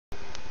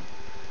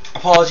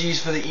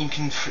apologies for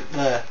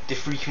the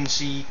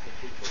frequency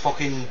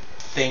fucking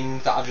thing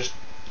that I've just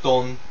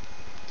done.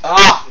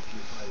 Ah!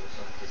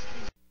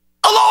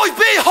 I'll always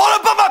be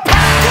hard above my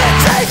past. Can't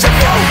change if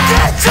you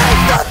can't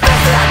change the things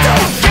that I do.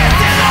 Can't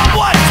stand on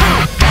what to.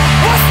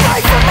 What's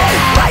right for me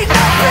might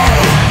not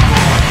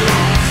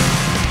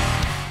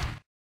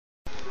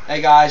be. Hey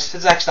guys,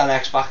 it's X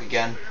back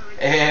again.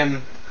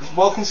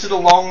 Welcome to the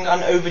long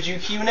and overdue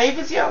Q&A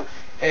video.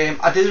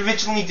 I did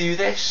originally do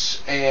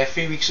this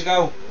 3 weeks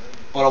ago,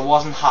 but I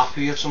wasn't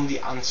happy with some of the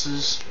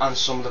answers and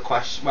some of the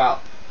questions. Well,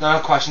 no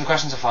questions. The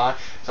questions are fine.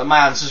 So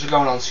my answers were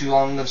going on too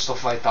long and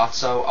stuff like that.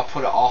 So I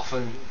put it off,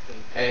 and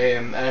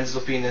it ended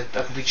up being a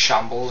complete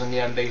shambles in the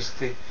end,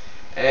 basically.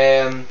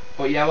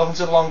 But yeah, welcome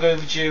to the long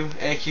overdue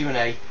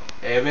Q&A.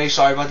 Really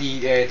sorry about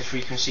the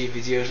frequency of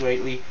videos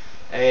lately.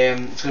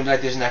 It's going to be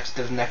like this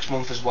next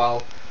month as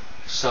well.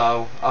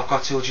 So I've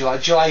got till July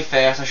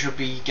 1st. I should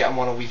be getting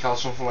one a week or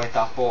something like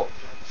that. But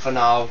for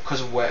now,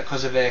 because of work,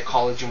 because of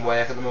college and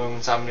work at the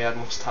moment, I haven't really had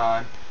much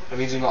time. I've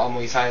been doing a lot of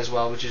Muay Thai as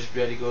well, which is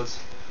really good.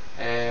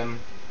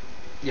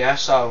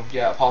 So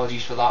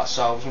apologies for that.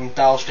 So I'm going to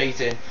delve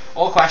straight in.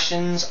 All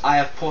questions I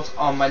have put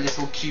on my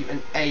little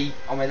Q&A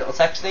on my little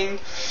text thing.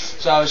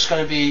 So it's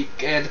going to be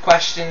the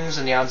questions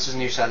and the answers,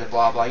 and you said it,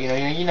 blah blah. You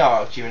know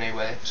how Q&A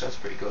works, so it's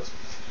pretty good.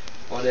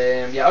 But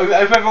I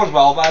hope everyone's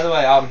well. By the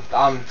way,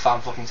 I'm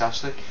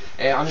fan-fucking-tastic.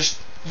 I'm just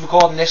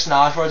recording this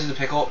now before I do the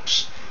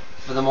pickups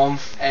for the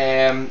month.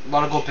 A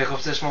lot of good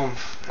pickups this month.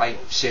 Like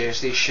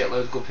seriously, a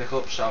shitload of good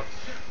pickups. So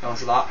on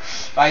to that.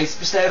 Right,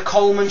 Mr.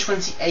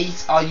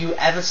 Coleman28, are you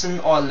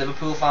Everton or a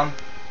Liverpool fan?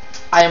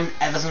 I am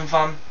Everton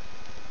fan.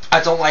 I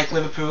don't like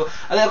Liverpool.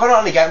 I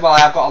think I've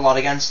got a lot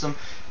against them.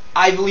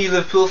 I believe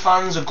Liverpool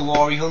fans are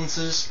glory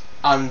hunters,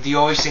 and they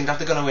always think that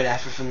they're going to win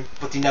everything,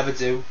 but they never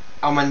do.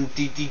 And when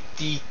they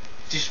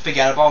just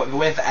forget about it. If it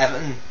weren't for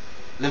Everton,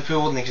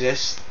 Liverpool wouldn't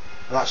exist,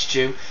 and that's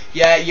true.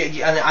 Yeah,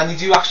 and they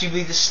do actually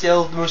believe they're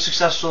still the most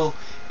successful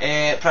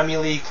Premier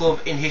League club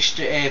in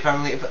history.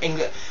 Premier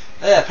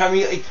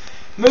League,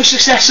 most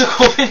successful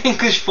club in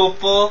English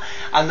football,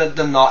 and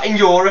they're not in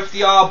Europe.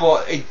 They are,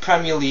 but in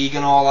Premier League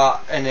and all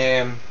that. And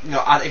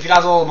if you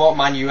add all them up,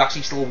 Man U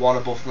actually still one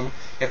above them.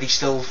 If they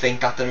still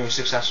think that they're the most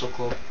successful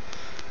club.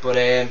 But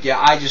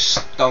I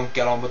just don't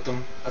get on with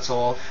them at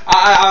all.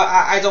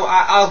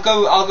 I'll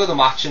go to the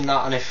match and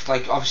that, and if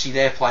obviously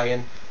they're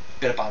playing,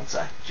 bit of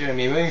banter. Do you know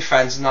what I mean? We're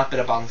friends and that, bit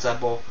of banter.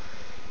 But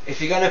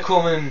if you're gonna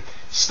come and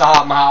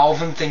start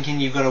mouthing thinking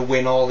you're gonna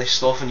win all this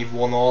stuff and you've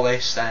won all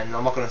this, then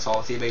I'm not gonna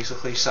talk to you,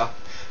 basically. So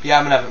yeah,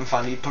 I'm an Everton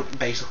fan,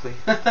 basically.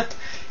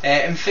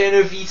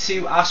 Inferno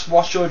V2 asks,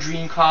 what's your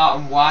dream car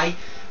and why?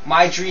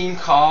 My dream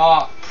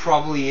car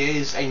probably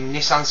is a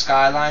Nissan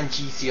Skyline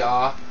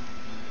GTR.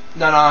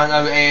 No,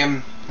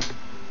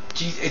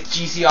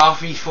 GTR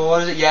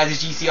 34, is it? Yeah, the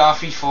GTR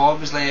 34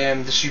 was the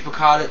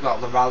supercar, well,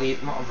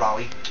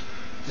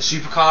 the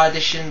supercar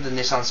edition, the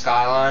Nissan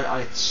Skyline,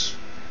 and it's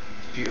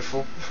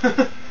beautiful.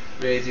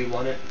 Really do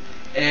want it.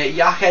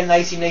 Yaka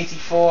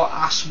 1984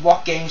 asks,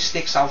 what game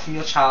sticks out from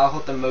your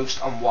childhood the most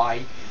and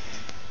why?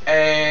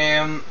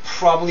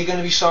 Probably going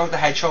to be Sonic the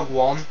Hedgehog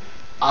 1,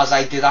 as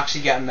I did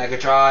actually get a Mega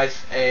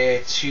Drive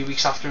 2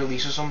 weeks after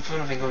release or something.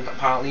 I think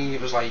apparently it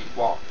was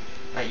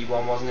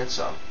 91, wasn't it?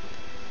 So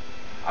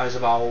I was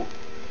about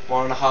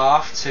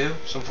 1.5, 2,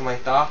 something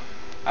like that.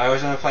 I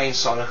always remember playing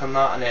Sonic and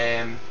that,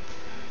 and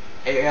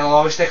it'll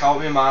always stick out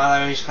in my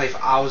mind. I used to play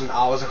for hours and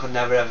hours. I could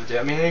never ever do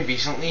it. I mean, only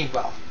recently,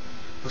 well,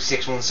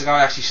 6 months ago,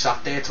 I actually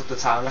sat there, took the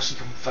time, and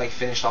actually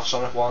finished off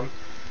Sonic 1.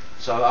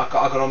 So I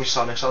got all my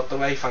Sonics out the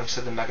way thanks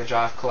to the Mega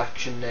Drive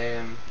collection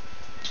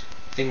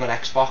thing on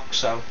Xbox.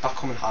 So that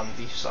come in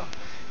handy. So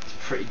it's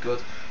pretty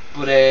good.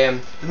 But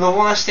another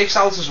one that sticks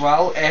out as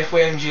well,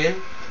 Earthworm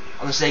Jim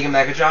on the Sega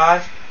Mega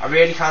Drive. I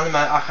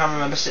can't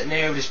remember sitting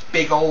there with this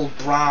big old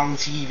brown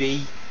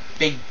TV,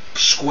 big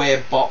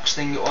square box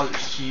thing. It was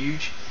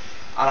huge,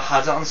 and I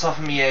had it on top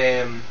of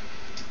my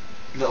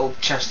little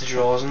chest of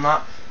drawers and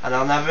that. And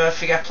I'll never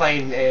forget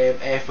playing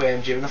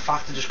Earthworm Jim, and the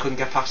fact I just couldn't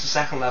get past the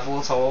second level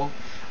at all.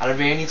 And I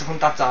really need to hunt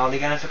that down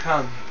again if I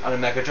can. And a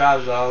Mega Drive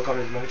as well. I got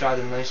rid of the Mega Drive,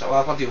 didn't I? So, well,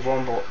 I've got the other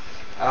one, but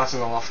that's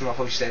in the loft, and I'll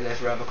probably stay there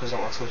forever because I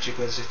don't want to touch it,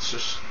 because it's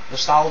just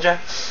nostalgia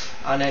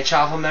and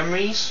childhood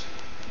memories.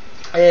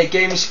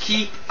 Games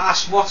Keep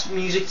asks, what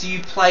music do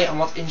you play and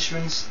what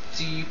instruments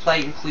do you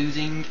play,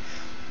 including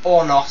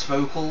or not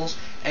vocals?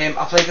 I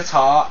play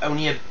guitar,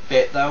 only a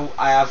bit though.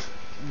 I haven't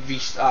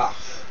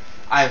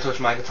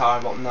touched my guitar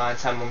in about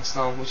 9-10 months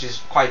now, which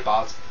is quite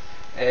bad.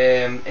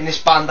 In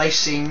this band I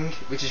sing,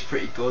 which is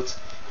pretty good.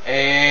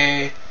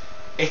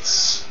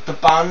 It's the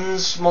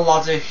band's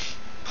melodic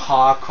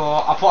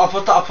hardcore.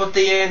 I'll put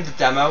the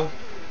demo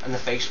and the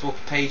Facebook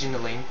page in the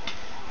link.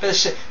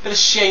 Bit of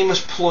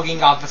shameless plugging,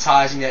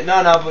 advertising there.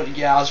 No, but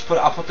yeah, I'll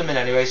put them in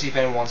anyway, see if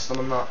anyone wants them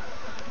or not.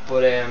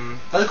 But they're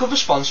a good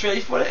response really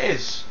for what it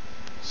is.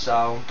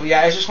 So, but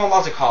yeah, it's just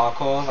melodic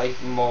hardcore,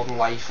 like Modern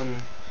Life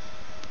and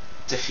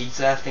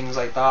Defeater, things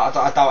like that.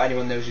 I doubt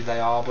anyone knows who they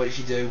are, but if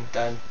you do,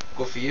 then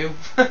good for you.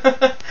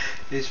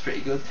 It's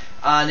pretty good.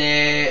 And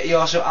he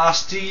also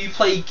asked, do you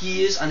play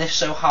Gears, and if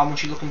so, how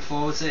much are you looking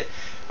forward to it?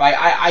 Right,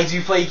 I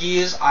do play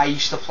Gears. I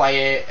used to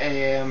play it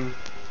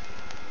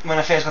when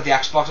I first got the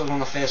Xbox. It was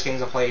one of the first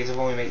games I played with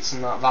all my mates,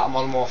 and that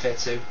Modern Warfare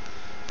 2.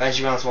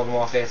 Eventually went on to Modern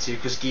Warfare 2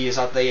 because Gears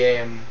had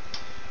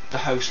the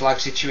host lag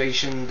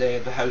situation, the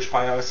host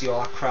priority,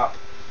 all that crap.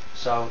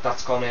 So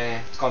that's gone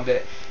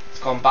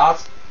bad.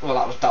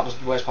 Well, that was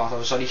the worst part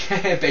of it, sorry.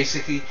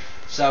 Basically.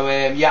 So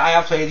yeah, I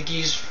have played the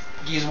Gears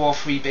of War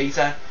 3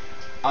 beta,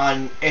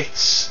 and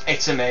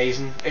it's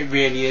amazing. It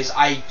really is.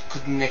 I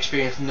couldn't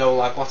experience no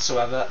lag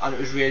whatsoever, and it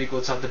was really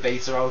good to have the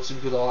beta out so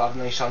we could all have a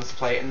nice chance to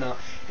play it. And that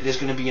it is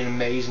going to be an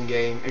amazing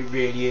game. It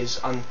really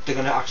is, and they're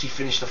going to actually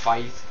finish the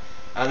fight.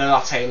 I know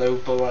that's Halo,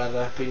 but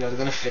whatever. But you know they're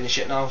going to finish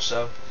it now.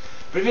 So,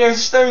 but if you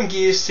notice though in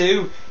Gears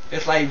 2,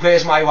 it's like,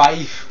 where's my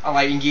wife? And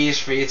like in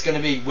Gears 3, it's going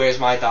to be, where's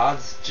my dad?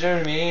 Do you know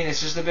what I mean?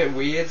 It's just a bit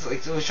weird. It's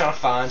like they're trying to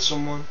find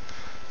someone.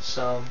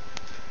 So,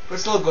 but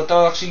it's still good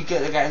though. Actually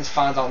getting to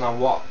find out now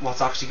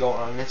what's actually going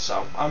on in it.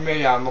 So I'm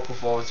looking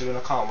forward to it, and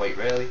I can't wait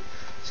really.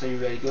 It's going to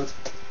be really good.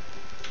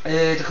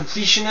 The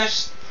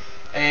completionist,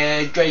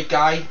 great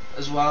guy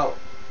as well.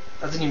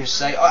 I didn't even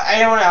say.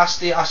 Anyone who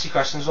asked the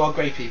questions are all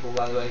great people,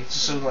 by the way.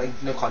 Just so like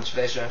no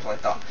controversy or anything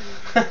like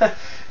that.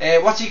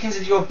 What do you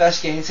consider your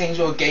best gaming things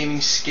or gaming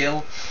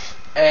skill?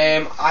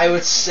 I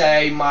would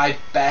say my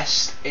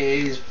best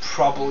is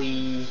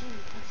probably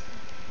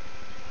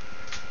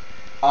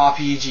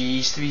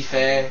RPGs, to be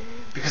fair,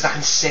 because I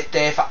can sit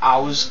there for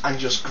hours and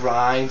just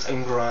grind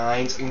and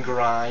grind and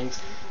grind,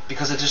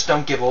 because I just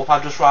don't give up.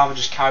 I'd just rather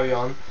just carry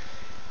on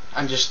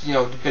and just, you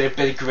know, a bit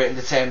of grit and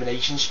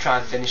determination to try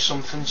and finish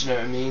something, do you know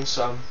what I mean?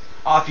 So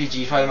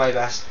RPG is probably my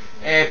best.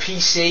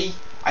 PC,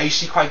 I used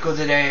to be quite good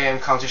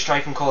at Counter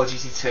Strike and Call of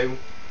Duty 2.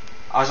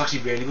 I was actually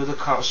really good at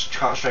Counter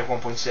Strike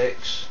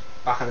 1.6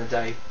 back in the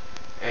day.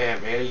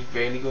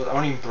 Really good. I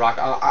won't even brag.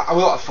 I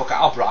will. Fuck it,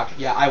 I'll brag.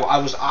 Yeah, I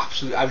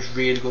was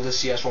really good at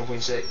CS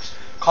 1.6.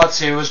 COD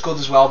 2 was good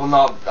as well, but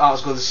not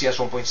as good as CS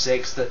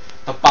 1.6.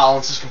 The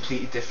balance is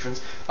completely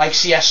different. Like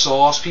CS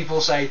Source,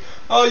 people say,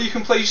 oh, you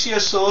can play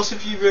CS Source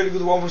if you're really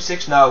good at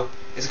 1.6. No,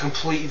 it's a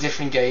completely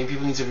different game.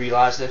 People need to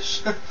realise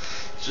this.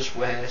 It's just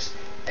worse.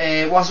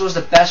 What was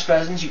the best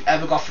present you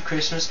ever got for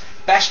Christmas?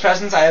 Best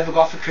present I ever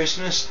got for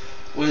Christmas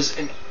was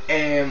an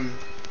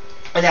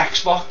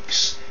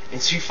Xbox in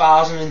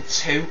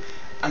 2002,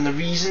 and the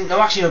reason,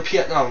 no, it's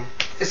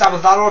either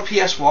that or a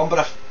PS1,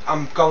 but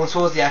I'm going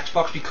towards the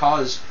Xbox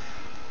because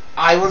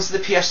I wanted the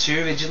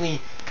PS2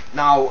 originally.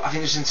 Now I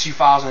think it was in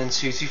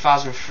 2002,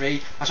 2003.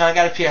 I was trying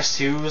to get a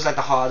PS2. It was like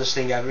the hardest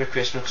thing ever at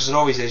Christmas, because it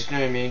always is. You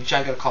know what I mean? You try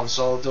and get a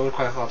console, they're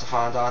quite hard to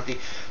find, aren't they?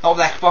 Not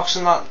with Xbox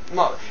and that.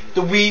 Not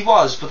the Wii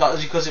was, but that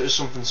was because it was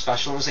something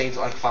special and it was aimed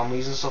at like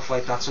families and stuff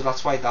like that. So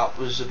that's why that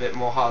was a bit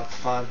more hard to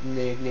find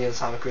near the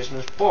time of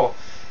Christmas. But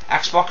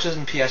Xboxes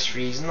and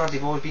PS3s and that,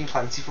 they've always been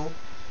plentiful,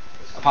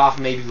 apart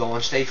from maybe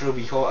launch day for a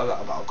week or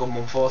about a good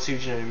month or two.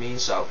 Do you know what I mean?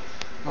 So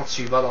not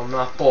too bad on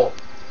that. But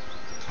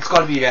it's got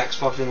to be the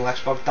Xbox. The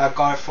Xbox. Dad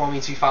got it for me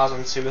in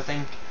 2002, I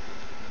think,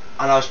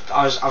 and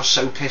I was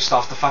so pissed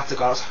off the fact I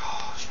got it. I was like,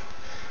 oh,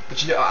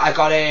 but you know, I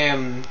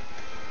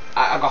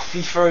got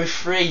FIFA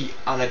 03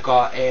 and I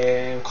got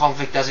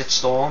Conflict Desert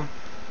Storm.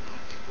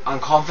 And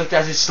Conflict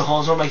Desert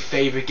Storm is one of my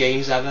favourite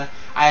games ever.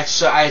 I had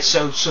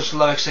such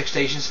low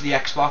expectations for the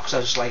Xbox. I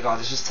was just like, oh,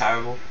 this is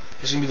terrible.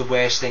 This is gonna be the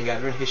worst thing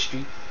ever in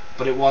history.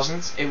 But it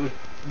wasn't. It was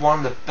one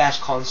of the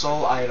best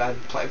console that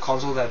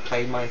I've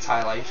played my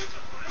entire life.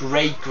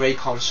 Great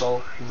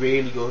console,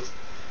 really good.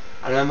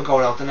 I remember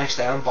going out the next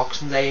day on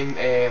Boxing Day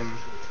and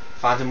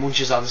finding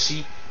Munch's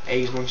Odyssey,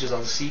 Abe's Munch's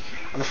Odyssey.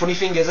 And the funny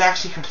thing is, I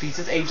actually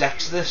completed Abe's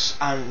Exodus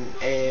and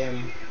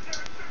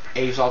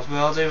Abe's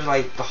Oddworld over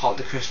like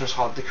the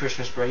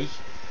Christmas break.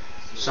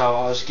 So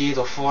I was geared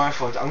up for it. I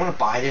thought, I'm gonna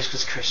buy this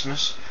because it's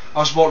Christmas. I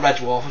also bought Red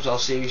Dwarf as well,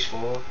 Series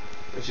 4,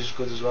 which is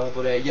good as well.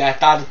 But yeah,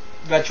 Dad,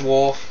 Red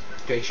Dwarf,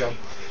 great show.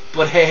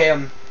 But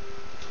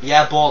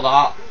yeah, I bought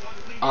that,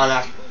 and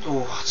I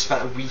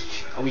spent a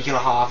week and a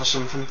half or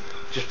something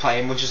just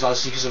playing Munch's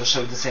Odyssey because I was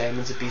so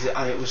determined to beat it,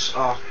 and it was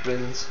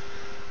brilliant.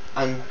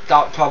 And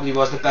that probably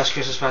was the best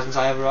Christmas present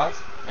I ever had,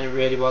 and it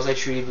really was. I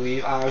truly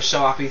believe. I was so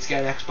happy to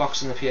get an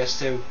Xbox and the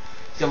PS2.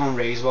 Still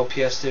unraised about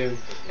PS2.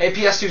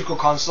 PS2 is a good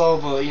console,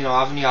 but you know,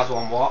 I've only had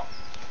one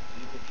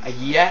a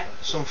year,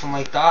 something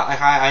like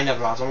that. I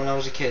never had one when I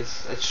was a kid.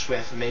 I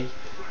swear for me,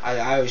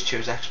 I always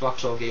chose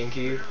Xbox or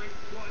GameCube.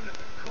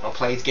 I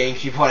played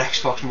GameCube or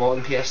Xbox more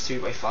than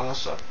PS2 by far.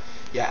 So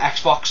yeah,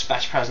 Xbox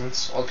best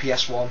presents, or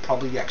PS1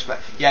 probably the Xbox.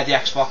 Yeah, the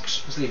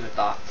Xbox. Let's leave it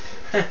at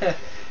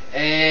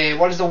that.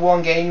 What is the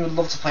one game you would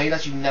love to play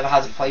that you've never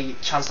had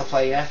chance to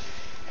play yet?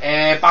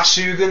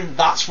 Basugan.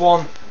 That's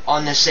one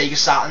on the Sega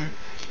Saturn,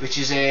 which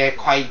is a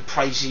quite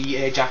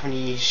pricey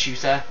Japanese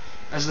shooter.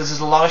 There's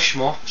a lot of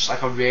shmups,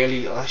 like a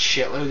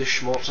shitload of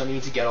shmups I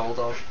need to get hold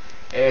of.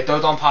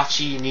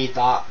 Dodonpachi, you need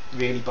that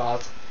really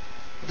bad.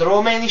 They're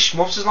all mainly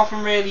shmups. There's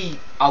nothing really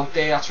out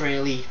there that's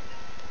really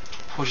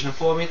pushing them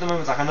for me at the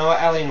moment. Like I know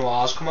LA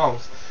Noir's come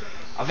out,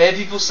 I've heard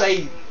people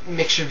say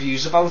mixed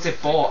reviews about it,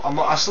 but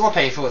I'm still not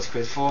paying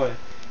 £40 for it.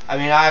 I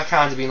mean, I've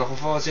kind of been looking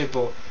forward to it,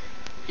 but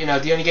you know,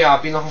 the only game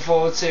I've been looking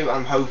forward to, and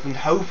I'm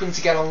hoping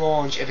to get on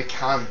launch if it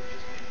can.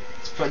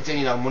 It's,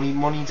 you know,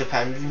 money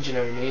dependent. You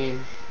know what I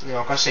mean? You know,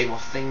 I've got to save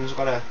off things. I've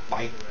got to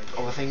buy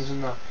other things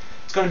and that.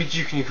 It's gonna be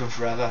Duke Nukem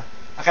Forever.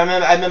 Like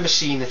I remember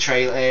seeing the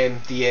trailer,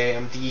 the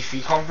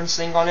E3 conference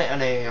thing on it,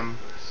 and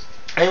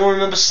anyone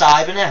remember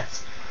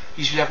Cybernet? It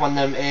used to be like one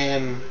of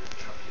them.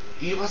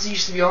 What it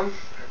used to be on?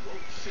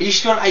 It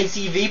used to be on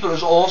ITV, but it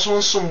was also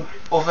on some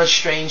other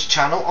strange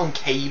channel on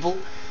cable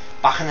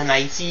back in the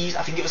 90s.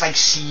 I think it was like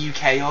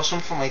CUK or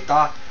something like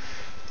that.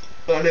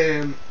 But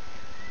I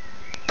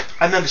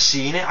remember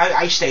seeing it.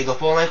 I stayed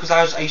up all night because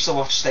I used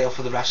to stay up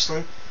for the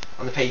wrestling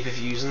on the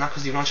pay-per-views and that,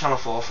 because they were on Channel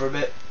 4 for a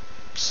bit.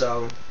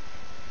 So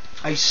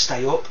I used to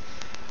stay up,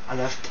 and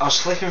I was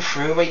flicking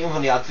through waiting for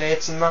the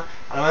adverts and that,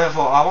 and I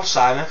thought, I watch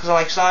Cybernet because I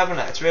like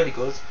Cybernet, it's really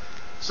good.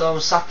 So I'm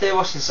sat there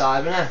watching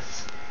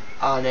Cybernet,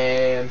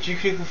 and Duke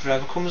Nukem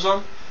Forever comes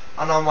on,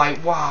 and I'm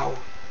like, wow,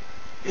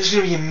 this is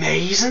going to be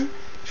amazing.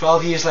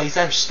 12 years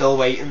later, I'm still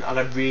waiting, and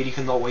I really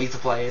cannot wait to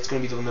play it. It's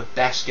going to be one of the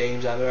best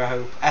games ever, I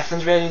hope.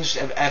 Everything's really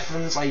interesting.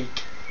 Everything's like,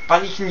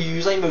 apparently you can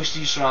use like most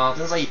of your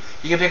surroundings. Like,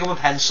 you can pick up a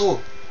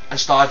pencil and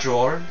start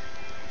drawing.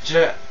 Do you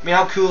know, I mean,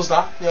 how cool is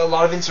that? You know, a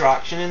lot of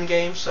interaction in the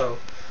game, so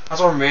that's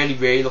what I'm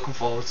really looking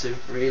forward to.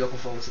 Really looking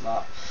forward to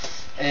that.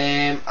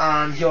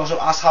 And he also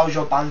asked, how's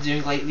your band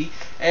doing lately?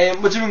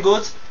 We're doing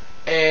good.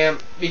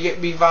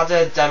 We've had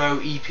a demo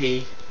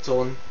EP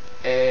done.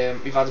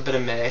 We've had a bit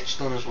of merch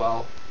done as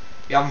well.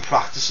 We haven't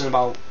practiced in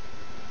about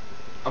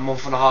a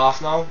month and a half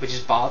now, which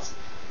is bad.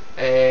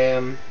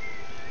 We're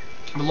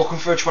looking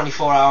for a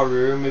 24-hour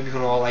room. Maybe we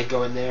can all like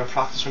go in there and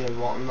practice whenever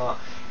we want and that.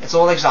 It's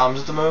all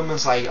exams at the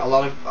moment. Like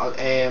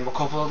a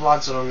couple of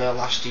lads are on there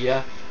last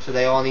year, so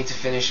they all need to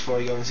finish before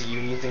they go into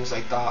uni and things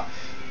like that.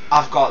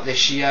 I've got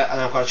this year,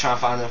 and I've got to try and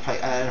find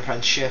an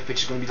apprenticeship,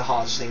 which is going to be the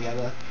hardest thing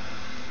ever.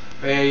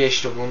 Really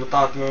struggling with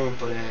that at the moment,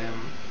 but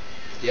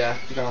yeah,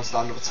 we're going to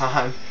stand up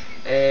time.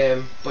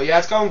 But yeah,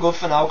 it's going good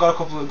for now. We've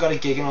got a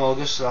gig in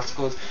August, so that's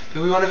good.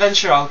 But we want to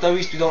venture out though.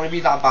 We don't want to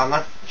be that band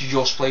that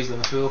just plays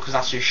Liverpool, because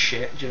that's just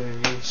shit. Do you know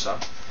what I mean? So,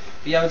 but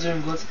yeah, we're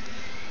doing good.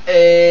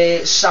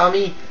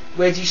 Sammy,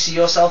 where do you see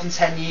yourself in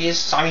 10 years?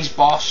 Sammy's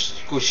boss.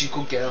 Good, she's a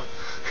good girl.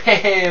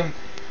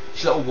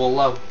 She's a little wool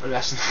though. The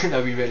rest,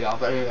 no, we really are.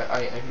 But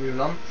anyway, moving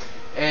on.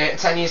 In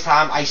 10 years'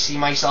 time, I see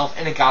myself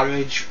in a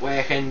garage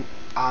working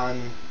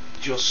and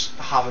just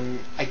having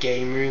a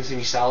game room to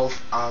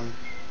myself, and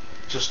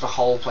just the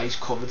whole place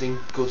covered in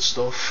good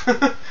stuff.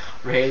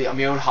 Really, and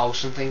my own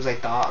house and things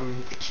like that,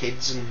 and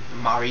kids, and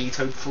married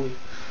hopefully.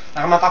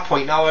 Like, I'm at that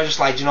point now where I'm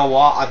just like, you know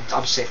what,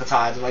 I'm sick or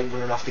tired of like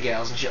running after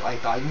girls and shit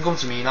like that. You can come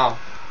to me now.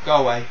 Go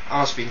away. I'm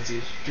not speaking to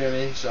you. Do you know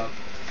what I mean? So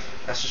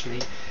that's just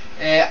me.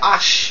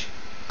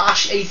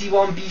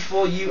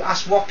 Ash81B4U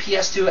asks, what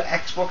PS2 or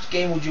Xbox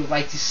game would you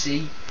like to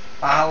see?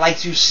 I'd like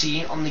to have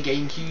seen on the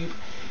GameCube.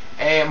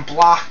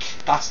 Black,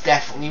 that's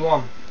definitely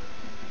one.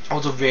 I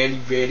would have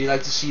really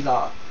like to see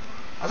that.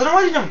 I don't know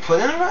why they didn't put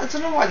it in it. I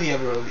don't know why they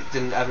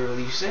didn't ever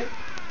release it.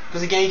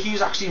 Because the GameCube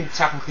is actually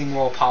technically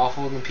more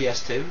powerful than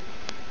PS2.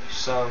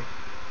 So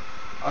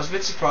I was a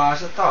bit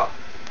surprised at that.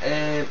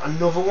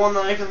 Another one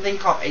that I can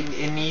think of,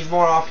 it needs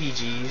more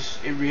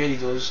RPGs. It really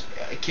does.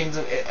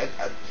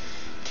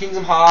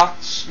 Kingdom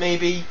Hearts,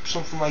 maybe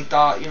something like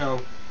that. You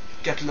know,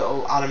 get a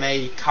little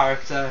anime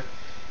character,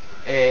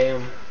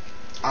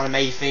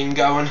 anime thing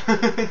going.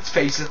 It's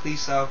basically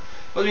so.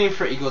 Would have been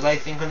pretty good, I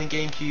think, on the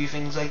GameCube,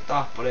 things like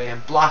that.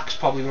 But Black's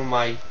probably one of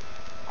my.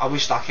 I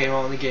wish that came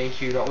out on the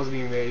GameCube. That would have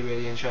been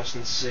really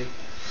interesting to see.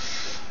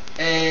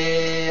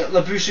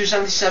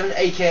 Labusu77,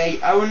 aka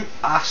Owen,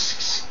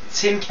 asks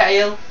Tim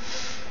Cahill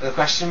with a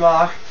question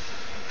mark.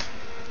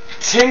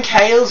 Tim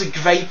Cahill's a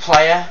great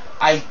player.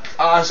 I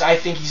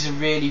think he's a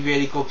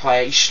really good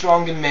player. He's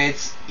strong in mid.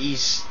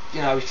 He's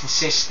he's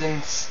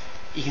consistent.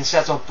 He can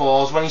set up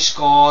balls when he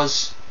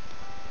scores.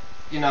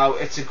 You know,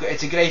 it's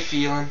a great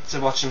feeling to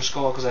watch him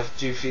score, because I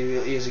do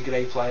feel he is a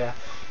great player.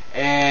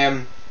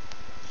 I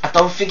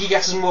don't think he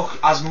gets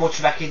as much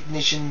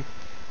recognition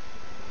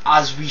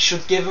as we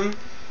should give him,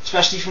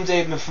 especially from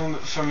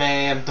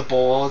the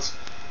board.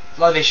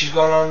 A lot of issues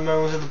going on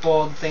with the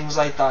board and things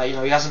like that. You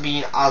know, he hasn't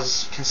been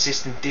as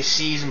consistent this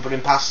season, but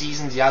in past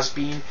seasons he has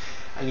been,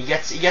 and he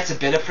gets a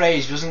bit of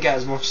praise. He doesn't get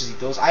as much as he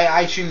does.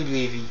 I truly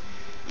believe he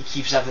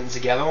keeps everything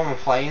together when we're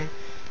playing.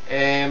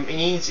 He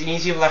needs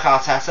people like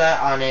Arteta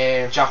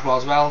and Jack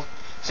Rodwell.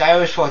 So I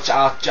always put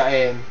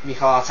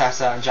Mikel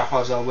Arteta and Jack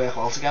Rodwell work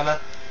well together.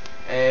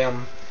 They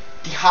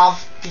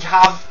have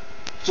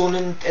done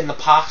in the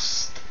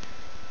past,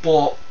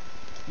 but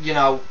you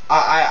know,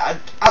 I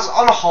as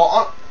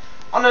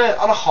on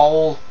a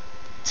whole,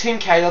 Tim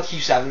Cahill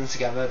keeps everything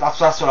together. That's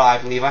what I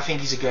believe. I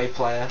think he's a great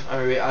player.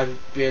 I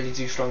really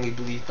do strongly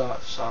believe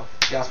that. So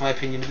yeah, that's my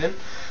opinion of him.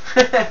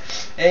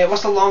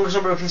 What's the longest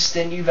unbroken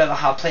stint you've ever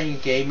had playing a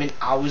game in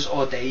hours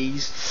or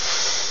days?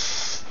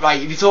 Right,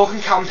 if you're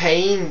talking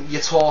campaign,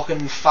 you're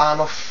talking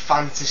Final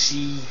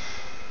Fantasy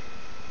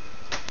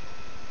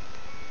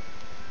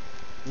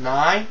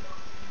 9.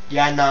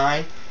 Yeah,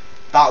 9.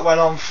 That went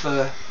on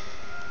for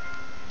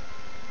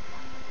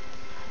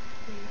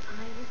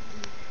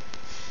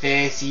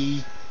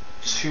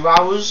 32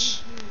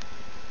 hours.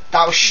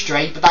 That was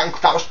straight, but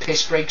that was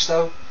piss breaks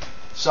though.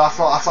 So I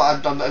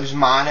thought it was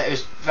minor. It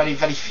was very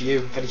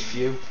few.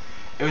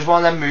 It was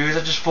one of them movies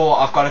I just thought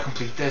I've got to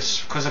complete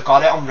this because I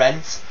got it on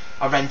rent.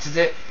 I rented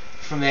it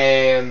from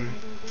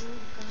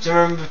do you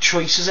remember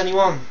Choices?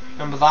 Anyone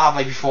remember that?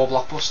 Like before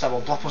Blockbuster.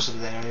 Well, Blockbuster was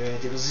there anyway.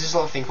 There was this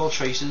little thing called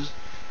Choices,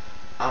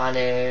 and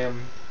they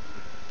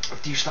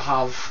used to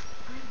have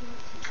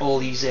all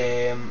these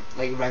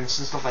like rents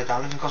and stuff like that.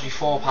 I think it cost me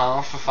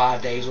 £4 for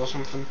 5 days or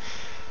something.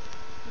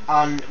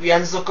 And we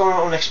ended up going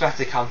on an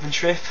unexpected camping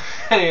trip.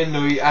 And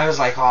I was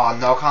like, oh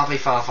no, I can't play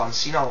Final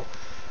Fantasy now.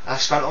 And I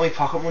spent all my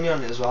pocket money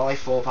on it as well, like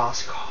 £4.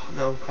 Like, oh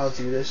no, can't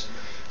do this.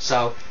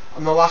 So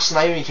on the last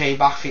night when we came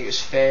back, I think it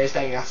was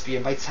Thursday, and we had to be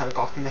in by 10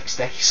 o'clock the next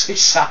day. So we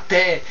sat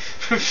there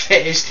from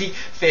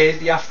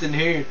Thursday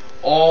afternoon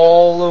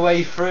all the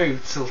way through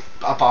till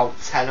about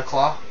 10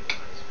 o'clock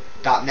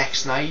that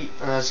next night.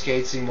 And I was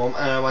going to mum,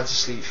 and I went to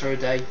sleep for a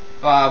day.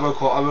 But I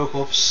woke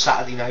up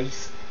Saturday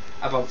night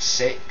about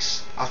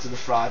 6 after the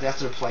Friday,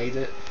 after I played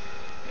it.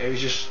 It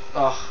was just,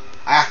 I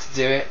had to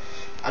do it.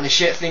 And the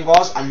shit thing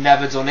was, I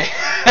never done it.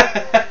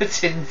 I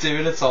didn't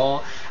do it at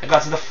all. I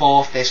got to the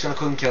 4th disc and I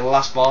couldn't kill the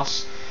last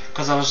boss.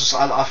 Because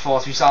I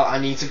thought to myself, I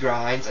need to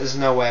grind. There's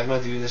no way I'm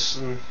going to do this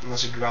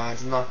unless I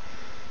grind and that.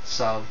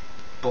 So,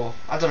 but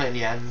I done it in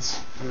the end.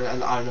 And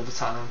another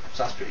time.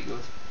 So that's pretty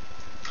good.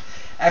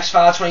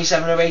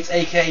 Xfile2708,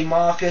 aka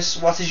Marcus,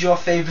 what is your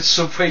favourite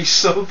Subway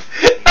sub?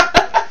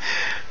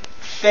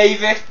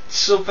 Favourite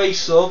Subway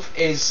sub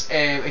is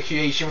a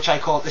creation which I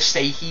call the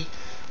steaky,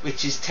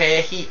 which is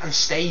turkey and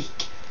steak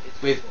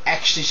with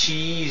extra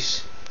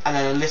cheese and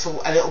then a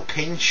little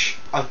pinch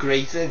of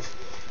grated.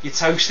 You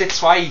toast it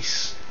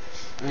twice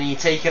and then you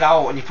take it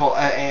out and you put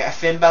a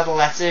thin bed of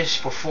lettuce,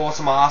 you put 4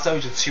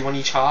 tomatoes with 2 on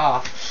each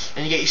half,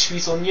 and you get your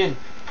sweet onion.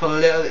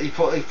 You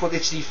put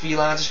literally 3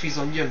 lines of sweet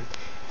onion,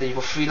 then you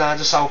put 3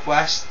 lines of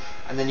Southwest,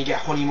 and then you get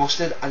honey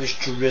mustard and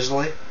just drizzle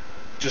it,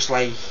 just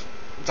like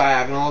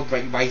diagonal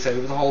right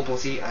over the whole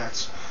butty, and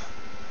it's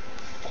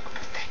fucking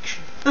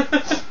perfection.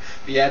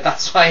 But yeah,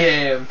 that's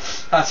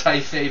my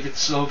favourite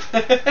sub.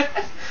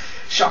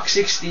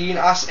 Shock16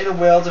 asks, in a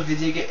world of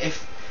video game,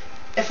 if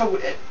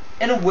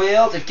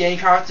game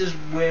characters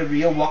were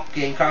real, what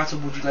game character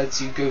would you like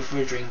to go for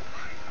a drink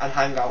and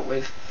hang out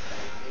with?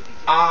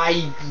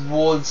 I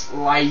would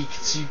like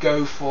to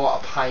go for a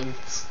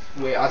pint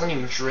with, I don't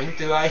even drink,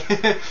 do I?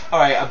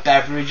 Alright, a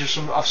beverage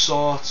of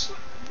sorts.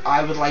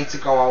 I would like to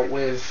go out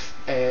with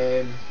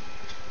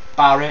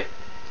Barrett,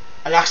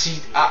 and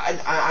actually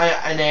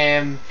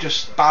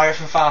just Barrett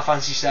from Final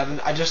Fantasy 7.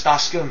 I just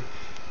ask him,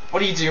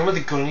 what are you doing with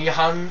a gun in your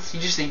hand? You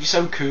just think you're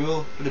so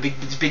cool with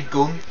a big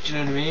gun, do you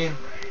know what I mean?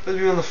 It'll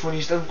be one of the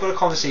funniest. I've got a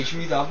conversation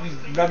with you, I'll be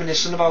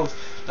reminiscing about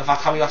the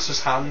fact how he lost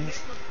his hand,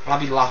 and I'll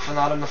be laughing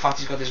at him the fact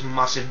he's got this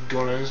massive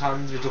gun in his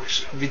hand. It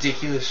looks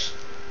ridiculous,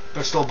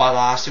 but still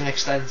badass to an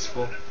extent.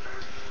 But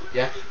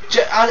yeah,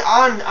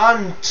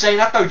 and saying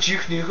that though,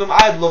 Duke Nukem,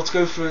 I'd love to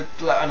go for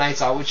a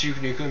night out with Duke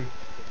Nukem.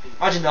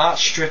 Imagine that,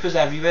 strippers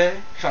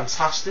everywhere,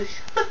 fantastic.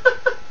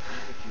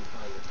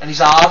 And he's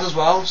hard as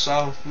well,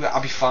 so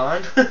I'll be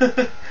fine.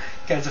 Get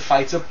into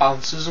fights with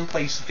bouncers and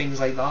places, things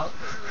like that.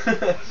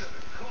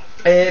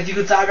 If you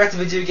could direct a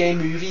video game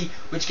movie,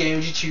 which game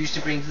would you choose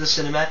to bring to the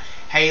cinema?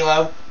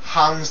 Halo,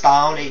 hands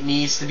down, it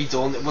needs to be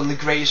done. One of the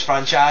greatest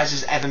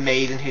franchises ever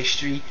made in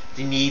history.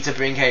 They need to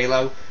bring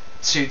Halo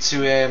to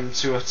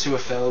a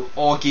film,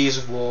 or Gears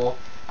of War.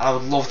 And I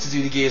would love to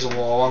do the Gears of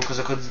War one because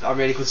I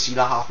really could see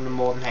that happening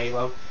more than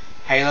Halo.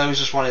 Halo is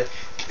just one of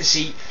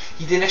see.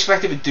 You didn't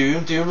expect it with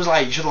Doom. Doom was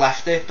like, you should have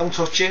left it. Don't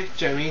touch it.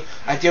 Do you know what I mean?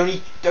 Like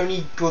the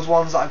only good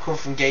ones that have come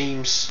from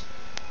games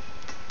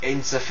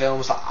into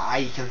films that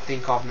I can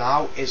think of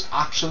now is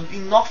absolutely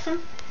nothing.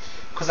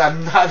 Because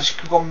I've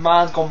just got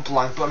mind gone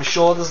blank. But I'm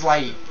sure there's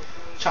like,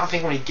 I'm trying to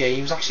think how many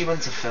games actually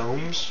went to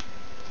films.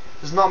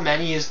 There's not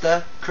many, is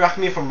there? Correct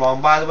me if I'm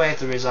wrong, by the way, if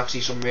there is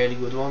actually some really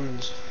good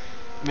ones.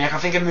 I mean, I can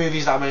think of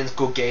movies that went into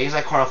good games,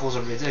 like Chronicles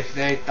of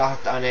Riddick.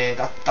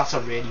 That's a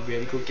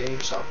really good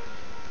game, so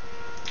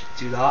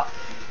do that.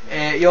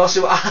 You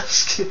also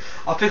ask,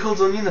 are pickled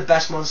onion the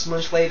best Monster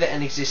Munch flavour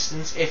in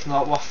existence? If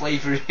not, what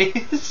flavour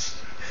it is?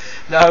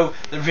 No,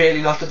 they're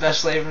really not the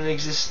best flavour in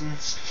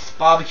existence.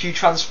 Barbecue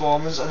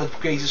Transformers are the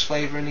greatest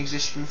flavour in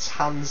existence,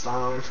 hands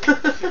down.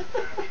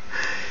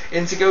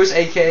 Intigos,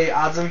 aka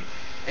Adam.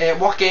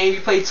 What game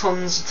you played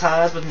tons of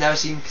times but never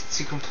seem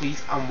to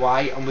complete, and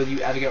why? And will you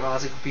ever get around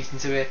to completing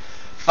to it?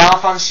 Final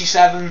Fantasy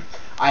 7,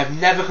 I've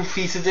never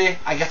completed it.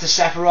 I get to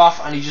Sephiroth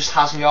and he just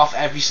has me off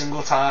every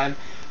single time.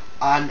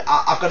 And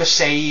I've got a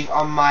save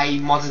on my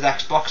modded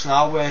Xbox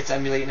now where it's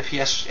emulating a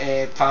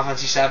Final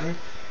Fantasy 7.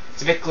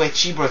 It's a bit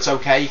glitchy, but it's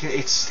okay.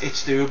 It's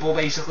doable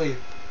basically.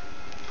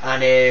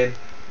 And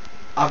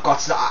I've got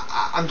to.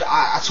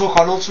 I took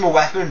on Ultimate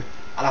Weapon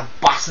and I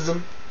battered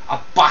him. I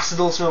battered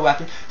Ultimate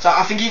Weapon. So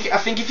I think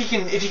if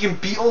you can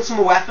beat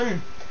Ultimate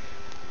Weapon,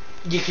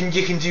 you can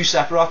do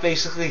Sephiroth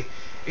basically.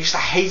 It's just I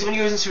hate when he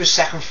goes into his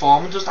second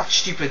form and does that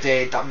stupid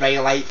that ray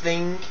of light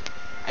thing,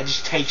 and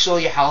just takes all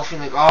your health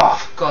and like, oh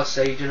for God's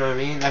sake, you know what I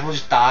mean? Everyone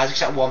just dies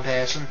except one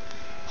person.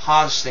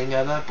 Hardest thing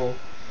ever, but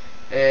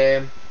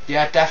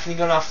yeah, definitely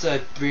gonna have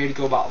to really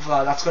go back for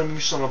that. That's gonna be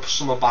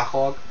summer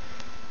backlog.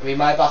 I mean,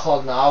 my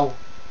backlog now,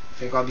 I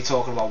think I'll be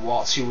talking about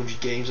what 200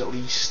 games at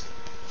least.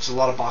 It's a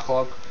lot of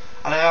backlog.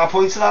 And I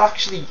pointed to that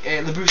actually.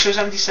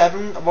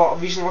 Labuso77, about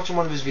recently watching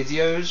one of his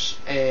videos.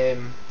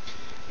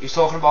 He was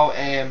talking about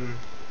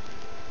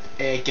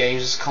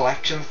games as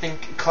collection, I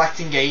think,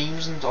 collecting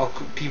games and or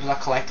people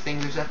that collect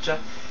things, etc.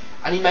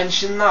 And he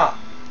mentioned that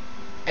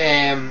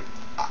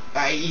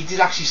he did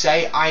actually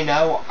say, I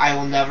know I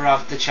will never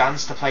have the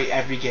chance to play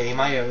every game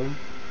I own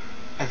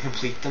and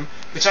complete them,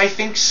 which I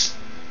think's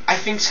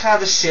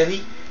kind of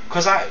silly,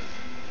 because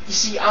you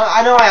see,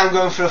 I know I am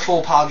going for a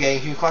full PAL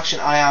GameCube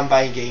collection. I am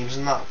buying games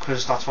and that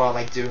because that's what I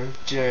like doing.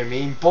 Do you know what I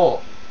mean?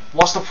 But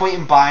what's the point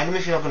in buying them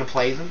if you're not going to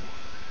play them?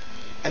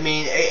 I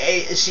mean,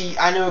 see,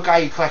 I know a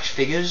guy who collects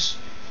figures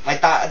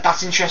like that.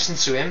 That's interesting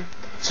to him.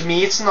 To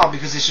me, it's not,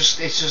 because it's just.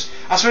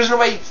 I suppose in a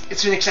way,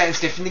 to an extent, it's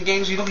different in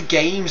games. You look at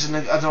games and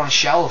they're on a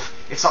shelf.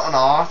 It's not an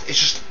art. It's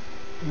just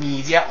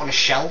media on a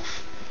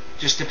shelf,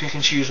 just to pick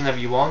and choose whenever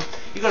you want.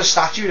 You got a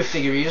statue, a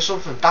figurine, or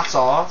something. That's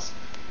art.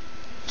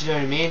 Do you know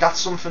what I mean? That's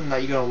something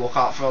that you're gonna look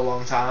at for a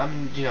long time,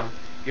 and you know,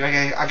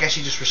 I guess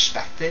you just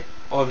respect it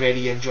or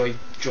really enjoy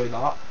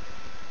that.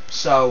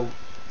 So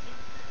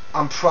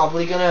I'm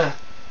probably gonna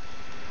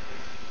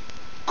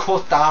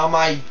cut down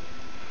my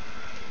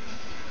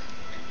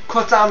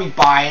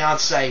buying,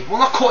 I'd say. Well,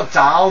 not cut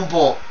down,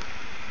 but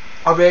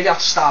I really have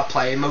to start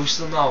playing most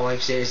of them now.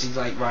 Like seriously,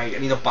 like right, I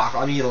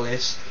need a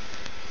list.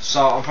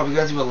 So I'm probably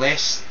gonna do a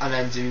list and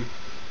then do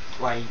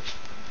like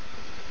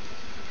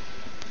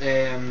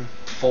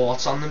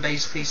thoughts on them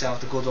basically, so if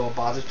they're good or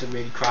bad, if they're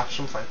really crap,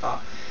 something like that.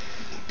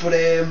 But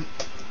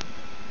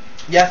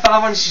yeah,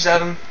 Final Fantasy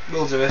 7,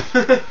 we'll do it.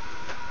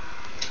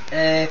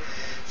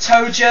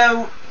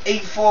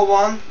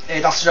 Tojo841,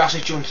 that's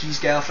Jurassic Junkie's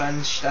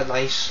girlfriend. She's dead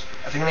nice.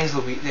 I think her name's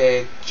Louise.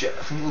 I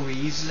think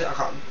Louise, is it? I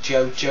can't.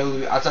 Joe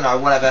Louise, I don't know.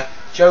 Whatever.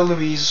 Joe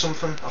Louise or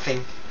something. I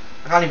think.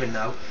 I can't even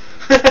know.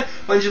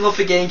 When did your love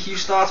for GameCube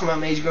start, and what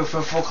made you go for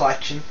a full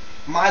collection?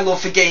 My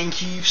love for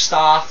GameCube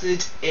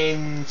started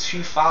in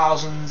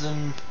 2000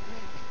 and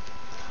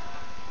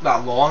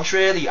launch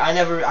really. I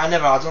never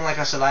had one. Like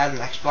I said, I had an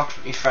Xbox,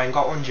 but my friend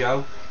got one,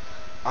 Joe,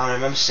 and I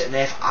remember sitting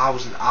there for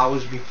hours and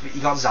hours. He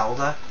got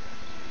Zelda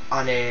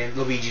and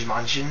Luigi's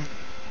Mansion.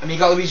 I mean, he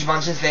got Luigi's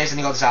Mansion first, and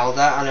he got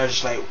Zelda, and I was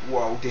just like,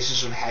 whoa, this is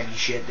some heavy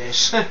shit.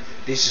 This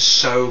this is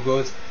so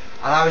good.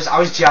 And I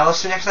was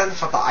jealous to an extent, the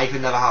fact that I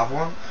could never have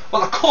one.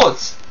 Well, I could.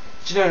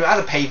 Do you know, I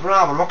had a paper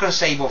round, but I'm not going to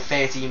save about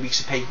 13 weeks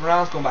of paper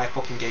rounds going buy a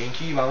fucking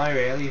GameCube, am I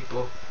really?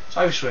 But,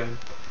 so I was swimming.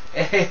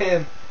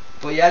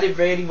 But yeah, it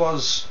really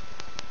was.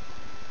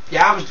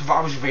 Yeah, I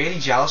was really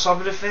jealous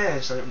of it at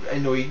first, and it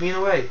annoyed me in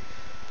a way.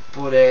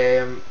 But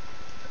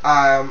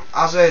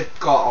as I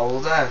got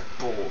older,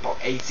 about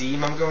 18, I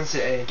remember going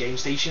to Game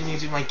Station and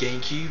doing like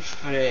GameCubes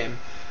for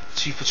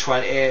 2 for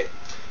 20.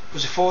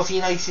 Was it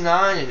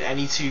 $14.99 and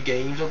any 2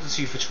 games up to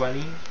 2 for 20?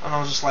 And I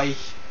was just like,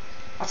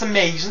 that's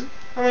amazing.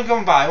 I'm gonna go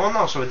and buy one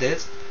now, so I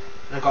did.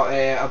 And I got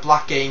a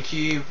black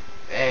GameCube,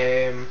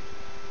 and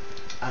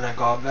I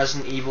got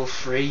Resident Evil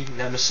 3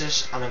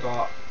 Nemesis, and I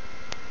got,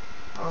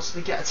 what else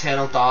did I get?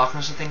 Eternal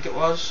Darkness, I think it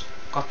was.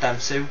 Got them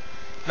too.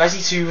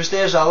 Resi 2 was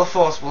there as well. I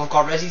thought, well, I've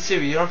got Resi 2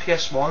 here on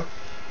PS1.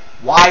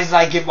 Why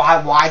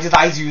did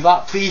I do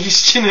that?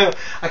 Please, you know,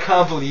 I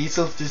can't believe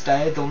till this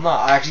day I've done that.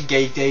 I actually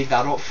gave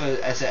that up for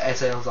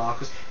Eternal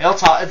Darkness.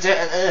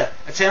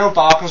 Eternal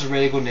Darkness is a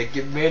really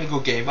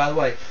good game, by the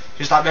way.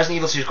 Just that Resident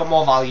Evil 2's got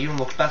more value and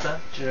looks better.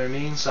 Do you know what I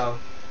mean? So,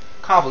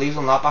 can't believe I've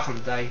done that back in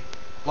the day.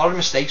 A lot of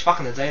mistakes back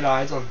in the day that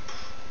I done.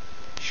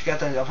 Should get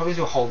that. I'll probably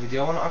do a whole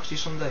video on it actually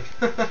someday.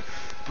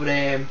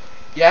 But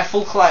yeah,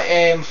 full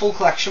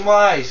collection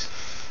wise.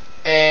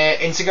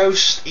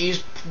 Interghost,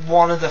 he's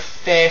one of the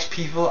first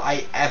people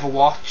I ever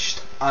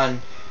watched,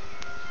 and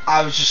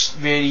I was just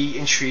really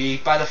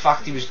intrigued by the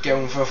fact he was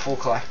going for a full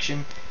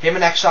collection. Him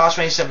and X-Files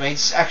 27,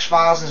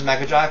 X-Files in his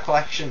Mega Drive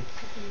collection,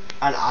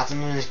 and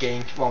Adam in his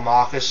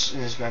Marcus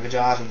in his Mega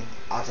Drive, and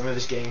Adam with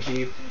his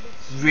GameCube,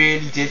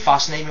 really did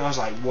fascinate me. I was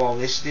like, whoa,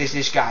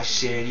 this guy's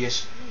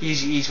serious.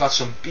 He's got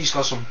some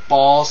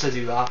balls to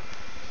do that.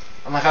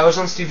 And like I was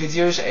on to do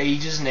videos for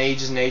ages and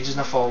ages and ages, and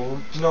I thought, well,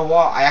 you know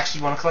what, I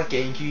actually want to collect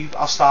GameCube.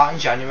 I'll start in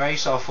January,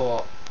 so I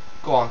thought,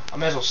 go on, I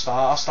may as well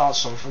start. I'll start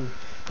something,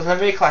 because I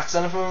never really collected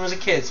anything when I was a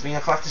kid. I mean,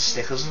 I collected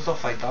stickers and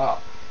stuff like that,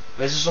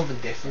 but this is something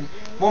different.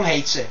 Mum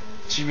hates it,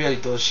 she really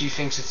does. She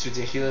thinks it's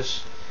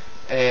ridiculous.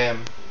 Like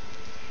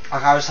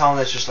I was telling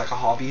her, it's just like a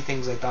hobby,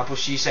 things like that, but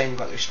she's saying you've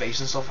got no space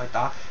and stuff like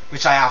that,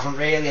 which I haven't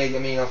really. I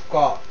mean, I've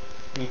got,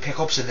 I mean,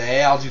 pickups are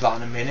there, I'll do that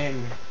in a minute,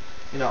 and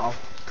you know,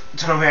 I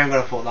don't know where I'm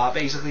going to put that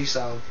basically,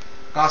 so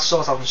I have to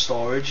sort out some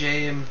storage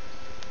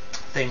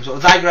things.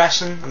 But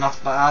digressing, and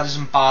that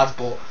isn't bad,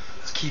 but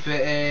to keep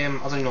it. I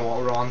don't even know what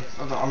we're on.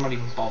 I'm not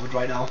even bothered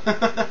right now.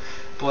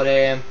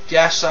 But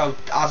yeah, so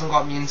Adam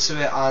got me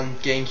into it, and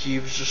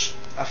GameCube was just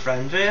a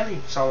friend really.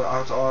 So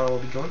I'll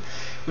be going.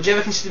 Would you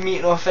ever consider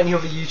meeting up with any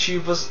other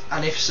YouTubers?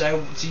 And if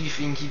so, do you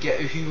think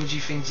who would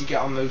you think you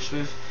get on most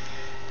with?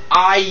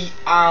 I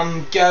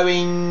am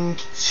going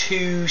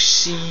to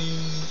see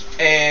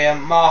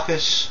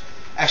Marcus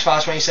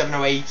X-Files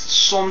 2708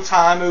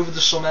 sometime over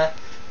the summer.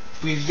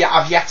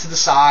 I've yet to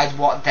decide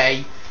what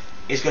day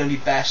is going to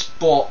be best,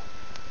 but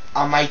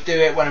I might do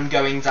it when I'm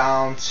going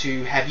down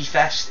to Heavy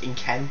Fest in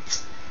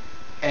Kent.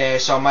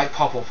 So I might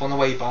pop up on the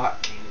way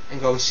back and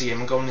go and see him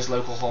and go in his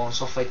local hall and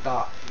stuff like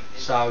that.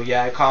 So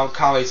yeah, I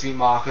can't wait to meet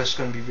Marcus. It's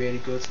going to be really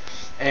good.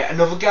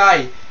 Another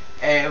guy,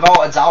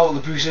 without a doubt,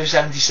 Labuso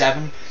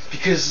 77,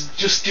 because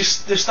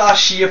just our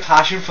sheer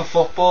passion for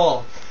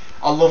football,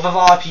 our love of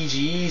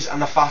RPGs,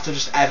 and the fact of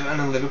just Everton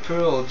and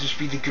Liverpool would just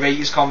be the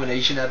greatest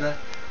combination ever.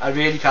 I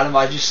really can't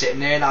imagine just sitting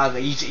there and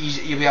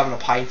he'll be having a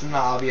pint and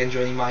I'll be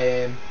enjoying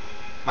my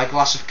my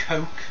glass of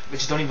Coke,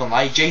 which I don't even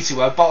like.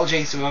 J2O, bottle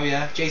J2O,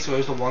 yeah. J2O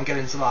is the one. Get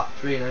into that.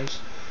 It's really nice.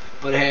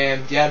 But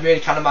yeah, I really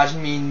can't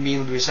imagine me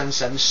and Louis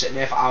 77 sitting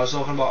there for hours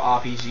talking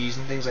about RPGs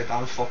and things like that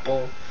and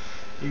football.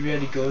 It'd be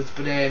really good.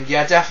 But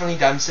yeah, definitely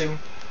them two.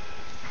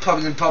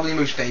 Probably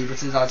most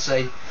favourites, I'd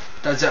say.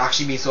 That to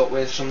actually meet up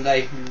with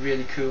someday. It'd be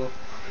really cool.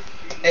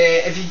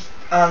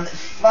 And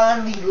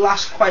finally,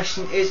 last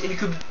question is: if you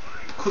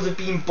could have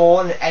been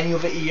born in any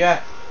other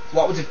era,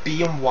 what would it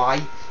be and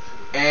why?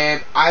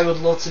 I would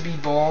love to be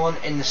born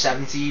in the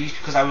 70s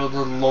because I would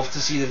love to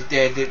see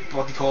the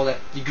what they call it,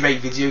 the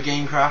great video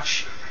game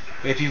crash,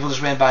 where people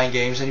just weren't buying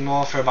games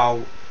anymore for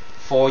about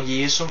 4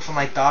 years, something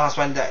like that.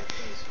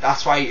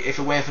 That's why if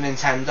it weren't for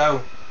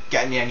Nintendo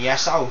getting the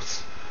NES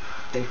out,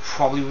 they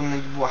probably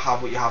wouldn't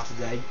have what you have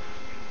today,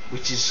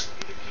 which is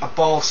a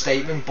bold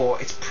statement,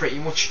 but it's pretty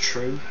much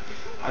true.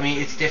 I mean,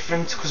 it's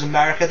different because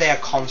America, they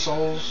had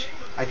consoles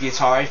like the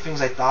Atari,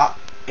 things like that.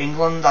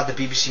 England had the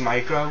BBC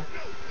Micro,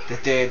 I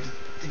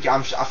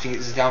think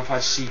it's the Amstrad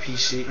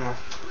CPC,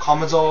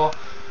 Commodore.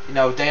 You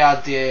know, they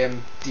had the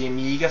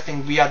Amiga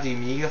thing. We had the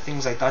Amiga,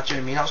 things like that. Do you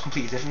know what I mean? That was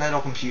completely different. They're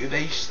all computer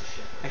based.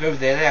 Like over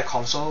there, they had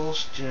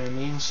consoles. Do you know what I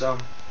mean? So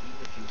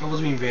it would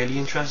have been really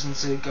interesting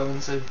to go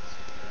into.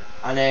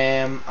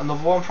 And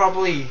another one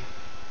probably,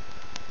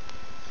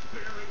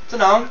 don't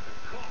know,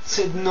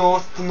 to the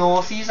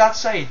noughties, I'd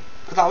say.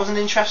 But that was an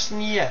interesting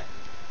year,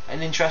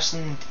 an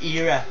interesting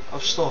era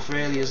of stuff,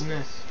 really, isn't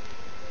it?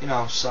 You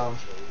know, so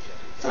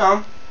I don't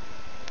know.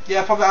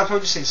 Yeah, I'd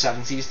probably say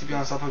 70s, to be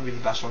honest. That'd probably be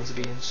the best one to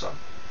be in. So,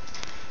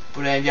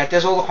 but yeah,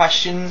 there's all the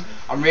questions.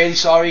 I'm really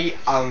sorry.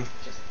 I'm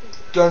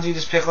going to do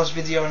this pickles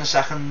video in a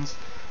second,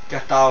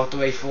 get that out the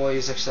way for you,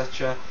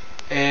 etc.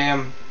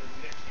 I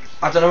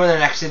don't know when the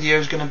next video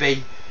is going to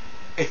be.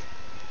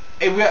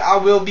 I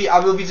will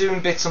be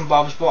doing bits and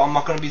bobs, but I'm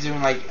not going to be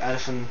doing like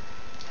anything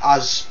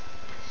as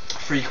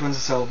frequent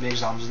until my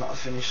exams are not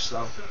finished.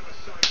 So,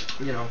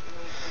 you know,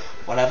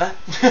 whatever.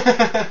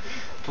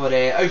 But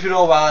I hope you're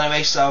all well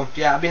anyway. So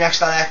yeah, I'll be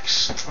next on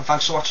X, and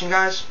thanks for watching,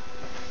 guys.